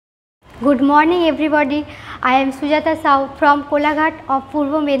Good morning everybody. I am Sujata Say from Kolaghat of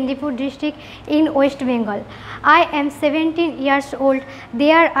Purbo Mendipur district in West Bengal. I am 17 years old.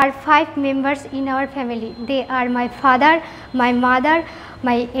 There are 5 members in our family. They are my father, my mother,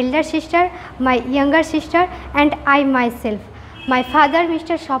 my elder sister, my younger sister and I myself. My father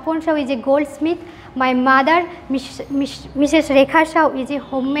Mr. Sapon Saw is a goldsmith. My mother Mrs. Rekha Saw is a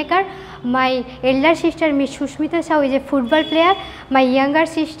homemaker. My elder sister Miss Susmita Saw is a football player. My younger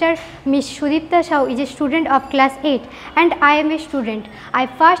sister Miss Sudipta Saw is a student of class 8 and I am a student. I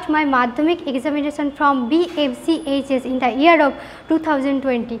passed my Madhyamik examination from BMCHS in the year of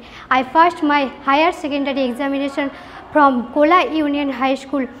 2020. I passed my higher secondary examination from Kola Union High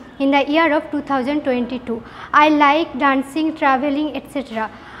School in the year of 2022. I like dancing, traveling, etc.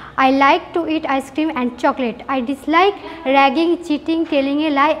 I like to eat ice cream and chocolate. I dislike ragging, cheating, telling a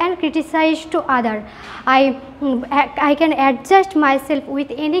lie and criticize to others. I can adjust myself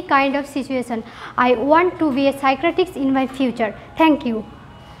with any kind of situation. I want to be a psychiatrist in my future. Thank you.